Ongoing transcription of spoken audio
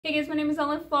Hey guys, my name is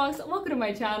Ellen Fox. Welcome to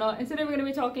my channel, and today we're going to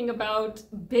be talking about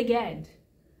Big Ed.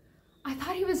 I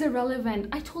thought he was irrelevant.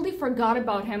 I totally forgot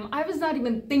about him. I was not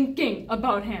even thinking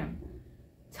about him.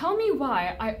 Tell me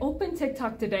why I opened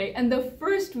TikTok today and the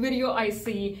first video I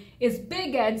see is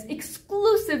Big Ed's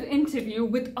exclusive interview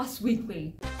with Us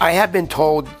Weekly. I have been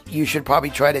told you should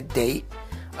probably try to date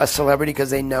a celebrity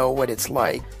because they know what it's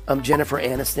like. I'm Jennifer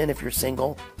Aniston. If you're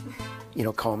single,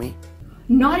 call me.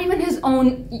 Not even his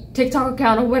own TikTok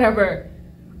account or whatever.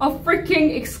 A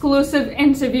freaking exclusive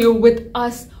interview with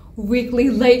Us Weekly.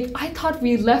 Like, I thought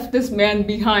we left this man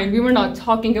behind. We were not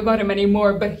talking about him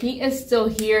anymore, but he is still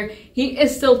here. He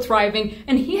is still thriving,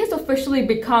 and he has officially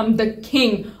become the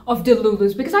king of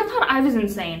delulus. Because I thought I was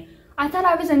insane. I thought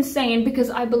I was insane because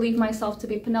I believe myself to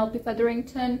be Penelope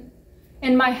Featherington.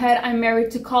 In my head, I'm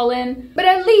married to Colin. But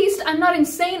at least I'm not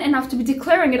insane enough to be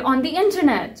declaring it on the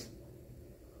internet.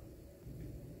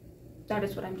 That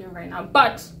is what I'm doing right now.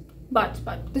 But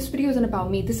this video isn't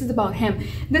about me. This is about him.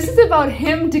 This is about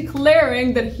him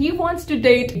declaring that he wants to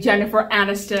date Jennifer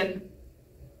Aniston.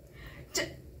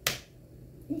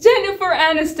 Jennifer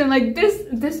Aniston, like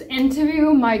this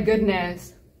interview, my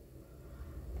goodness.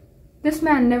 This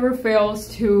man never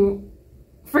fails to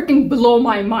freaking blow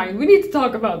my mind. We need to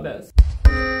talk about this.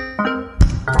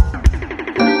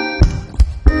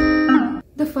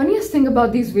 The funniest thing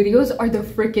about these videos are the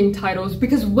freaking titles,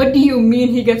 because what do you mean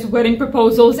he gets wedding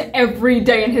proposals every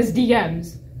day in his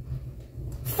DMs?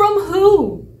 From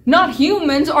who? Not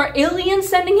humans or aliens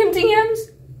sending him DMs?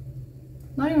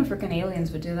 Not even freaking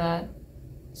aliens would do that.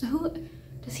 So who,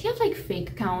 does he have like fake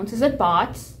accounts? Is it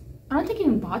bots? I don't think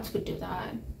even bots would do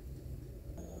that.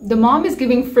 The mom is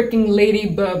giving freaking Lady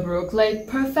Burbrooke, like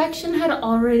perfection had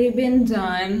already been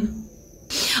done.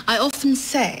 I often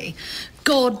say,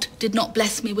 God did not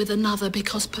bless me with another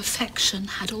because perfection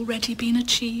had already been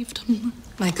achieved.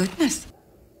 My goodness.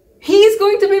 He's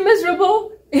going to be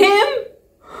miserable? Him?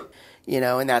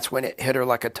 And that's when it hit her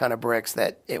like a ton of bricks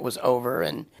that it was over.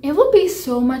 And it would be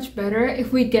so much better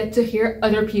if we get to hear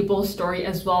other people's story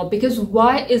as well, because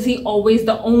why is he always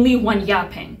the only one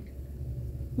yapping?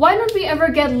 Why don't we ever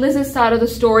get Liz's side of the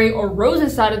story or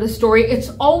Rose's side of the story?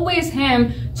 It's always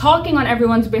him talking on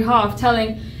everyone's behalf,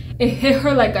 telling it hit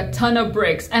her like a ton of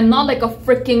bricks and not like a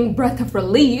freaking breath of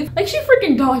relief. Like she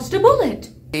freaking dodged a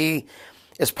bullet. He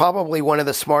is probably one of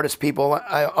the smartest people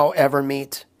I'll ever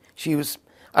meet.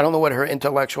 I don't know what her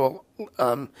intellectual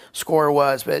score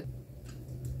was, but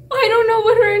I don't know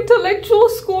what her intellectual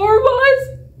score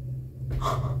was.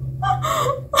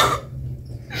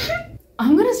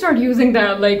 I'm gonna start using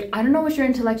that, like, I don't know what your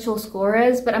intellectual score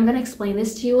is, but I'm gonna explain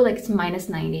this to you like it's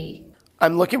 -90.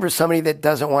 I'm looking for somebody that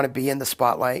doesn't want to be in the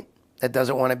spotlight, that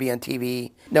doesn't want to be on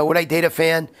TV. No, would I date a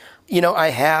fan? I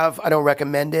don't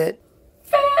recommend it.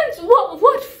 Fans?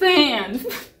 What fans?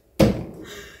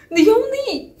 The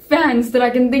only fans that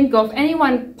I can think of,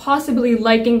 anyone possibly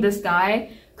liking this guy,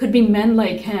 could be men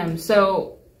like him.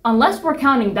 So, unless we're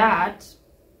counting that,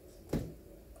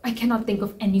 I cannot think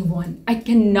of anyone. I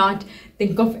cannot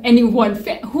think of anyone.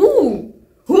 Who?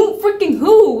 Who? Freaking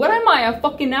who? What am I, a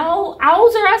fucking owl?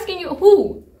 Owls are asking you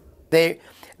who?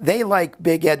 They like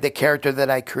Big Ed, the character that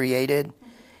I created.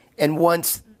 And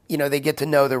once, they get to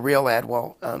know the real Ed,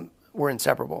 well, we're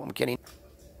inseparable. I'm kidding.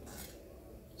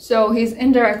 So he's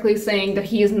indirectly saying that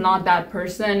he is not that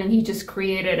person and he just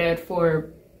created it for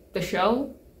the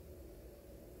show?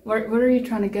 What are you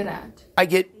trying to get at? I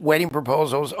get wedding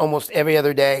proposals almost every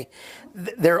other day.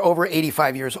 They're over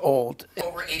 85 years old.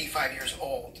 Over 85 years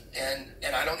old.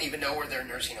 And I don't even know where their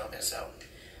nursing home is, so.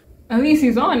 At least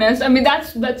he's honest. I mean,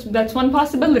 that's one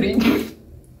possibility.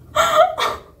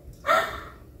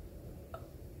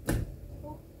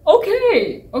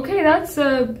 Okay, that's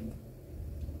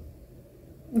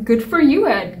good for you,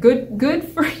 Ed. Good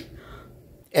for you.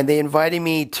 And they invited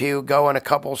me to go on a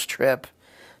couple's trip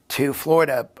to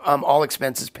Florida, all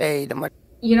expenses paid. I'm like,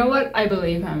 you know what? I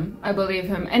believe him. I believe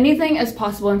him. Anything is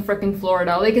possible in freaking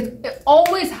Florida. Like, it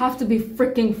always have to be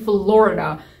freaking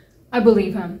Florida. I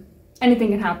believe him. Anything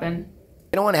can happen.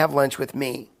 They don't want to have lunch with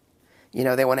me.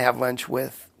 They want to have lunch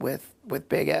with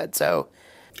Big Ed, so.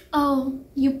 Oh,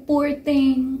 you poor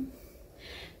thing.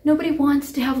 Nobody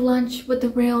wants to have lunch with the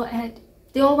real Ed.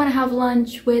 They all want to have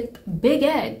lunch with Big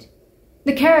Ed.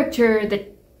 The character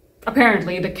that,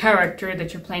 apparently the character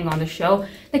that you're playing on the show,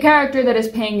 the character that is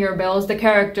paying your bills, the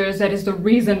characters that is the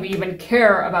reason we even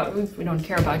care about, we don't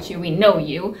care about you, we know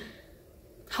you.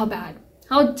 How bad,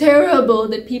 how terrible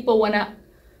that people want to,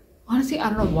 honestly, I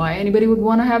don't know why anybody would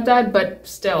want to have that, but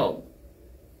still,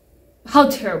 how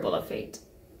terrible a fate.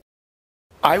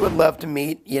 I would love to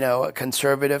meet, a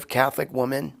conservative Catholic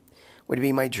woman would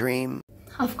be my dream.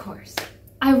 Of course.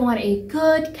 I want a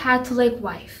good Catholic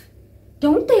wife.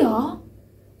 Don't they all?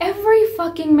 Every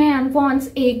fucking man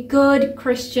wants a good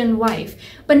Christian wife,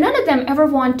 but none of them ever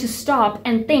want to stop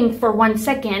and think for 1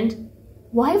 second,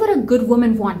 why would a good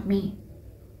woman want me?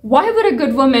 Why would a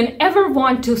good woman ever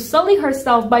want to sully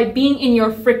herself by being in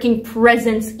your freaking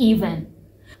presence even?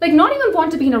 Like, not even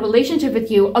want to be in a relationship with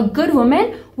you. A good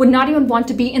woman would not even want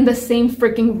to be in the same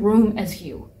freaking room as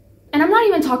you. And I'm not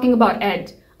even talking about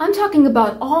Ed. I'm talking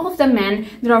about all of the men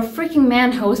that are freaking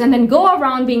man-hoes and then go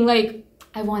around being like,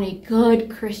 I want a good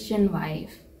Christian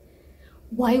wife.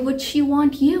 Why would she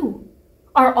want you?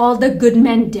 Are all the good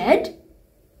men dead?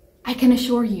 I can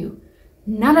assure you,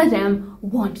 none of them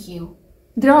want you.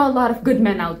 There are a lot of good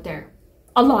men out there.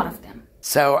 A lot of them.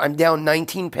 So I'm down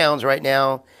 19 pounds right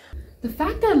now. The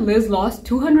fact that Liz lost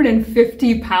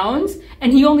 250 pounds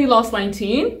and he only lost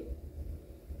 19?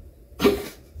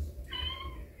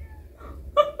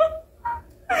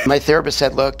 My therapist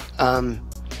said, look,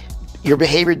 your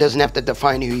behavior doesn't have to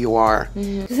define who you are.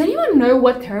 Does anyone know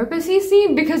what therapists he's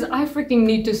seen? Because I freaking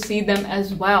need to see them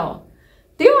as well.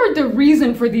 They are the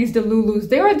reason for these delulus.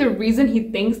 They are the reason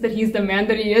he thinks that he's the man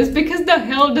that he is. Because the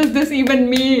hell does this even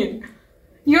mean?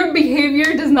 Your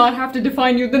behavior does not have to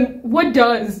define you, then what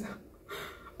does?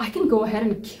 I can go ahead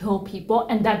and kill people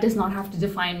and that does not have to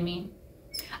define me.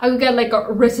 I could get like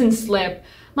a written slip.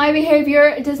 My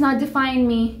behavior does not define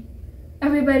me.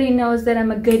 Everybody knows that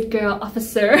I'm a good girl,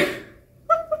 officer.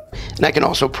 And I can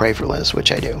also pray for Liz,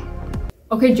 which I do.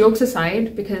 Okay, jokes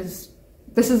aside, because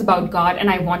this is about God and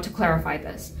I want to clarify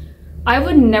this. I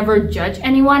would never judge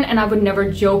anyone and I would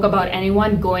never joke about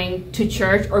anyone going to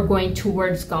church or going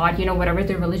towards God, you know, whatever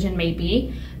their religion may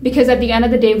be. Because at the end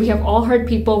of the day, we have all hurt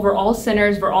people, we're all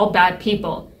sinners, we're all bad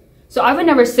people. So I would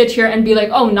never sit here and be like,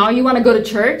 oh, now you want to go to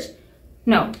church?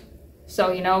 No.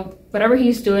 So, you know, whatever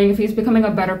he's doing, if he's becoming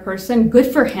a better person,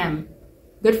 good for him.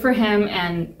 Good for him,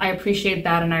 and I appreciate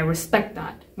that and I respect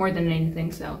that more than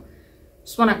anything, so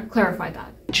just want to clarify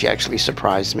that. She actually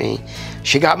surprised me.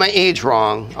 She got my age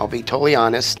wrong, I'll be totally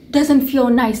honest. Doesn't feel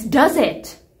nice, does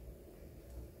it?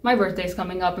 My birthday's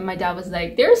coming up and my dad was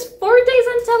like, there's 4 days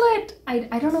until it.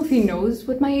 I don't know if he knows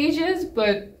what my age is,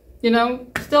 but, you know,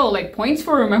 still, like, points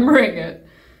for remembering it.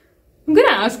 I'm gonna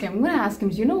ask him,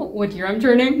 do you know what year I'm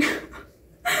turning?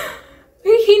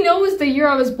 He knows the year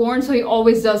I was born, so he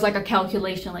always does like a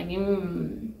calculation, like,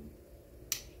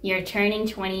 you're turning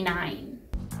 29.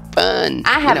 Fun.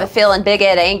 I have a feeling Big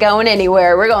Ed ain't going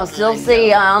anywhere. We're gonna still see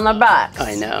you on the box.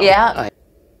 I know. Yeah.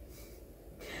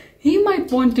 He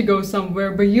might want to go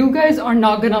somewhere, but you guys are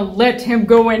not gonna let him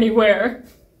go anywhere.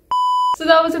 So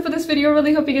that was it for this video.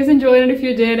 Really hope you guys enjoyed, and if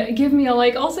you did, give me a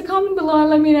like. Also comment below and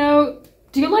let me know,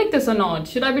 do you like this or not?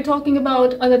 Should I be talking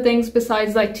about other things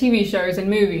besides like TV shows and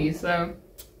movies? So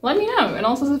let me know. And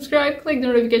also subscribe, click the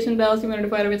notification bell so you're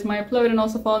notified every time I upload, and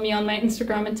also follow me on my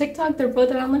Instagram and TikTok. They're both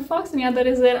at Only Fox, and yeah, that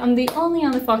is it. I'm the only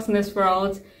Only Fox in this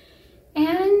world.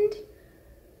 And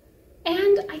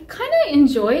I kind of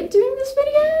enjoyed doing this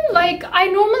video. Like, I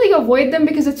normally avoid them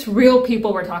because it's real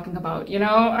people we're talking about, you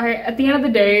know? At the end of the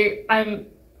day, I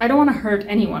don't want to hurt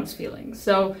anyone's feelings.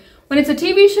 So when it's a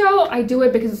TV show, I do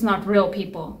it because it's not real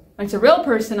people. When it's a real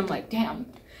person, I'm like, damn.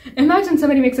 Imagine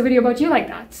somebody makes a video about you like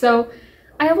that. So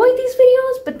I avoid these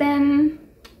videos, but then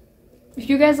if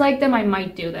you guys like them, I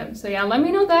might do them. So yeah, let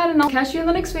me know that and I'll catch you in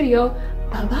the next video.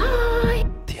 Bye-bye.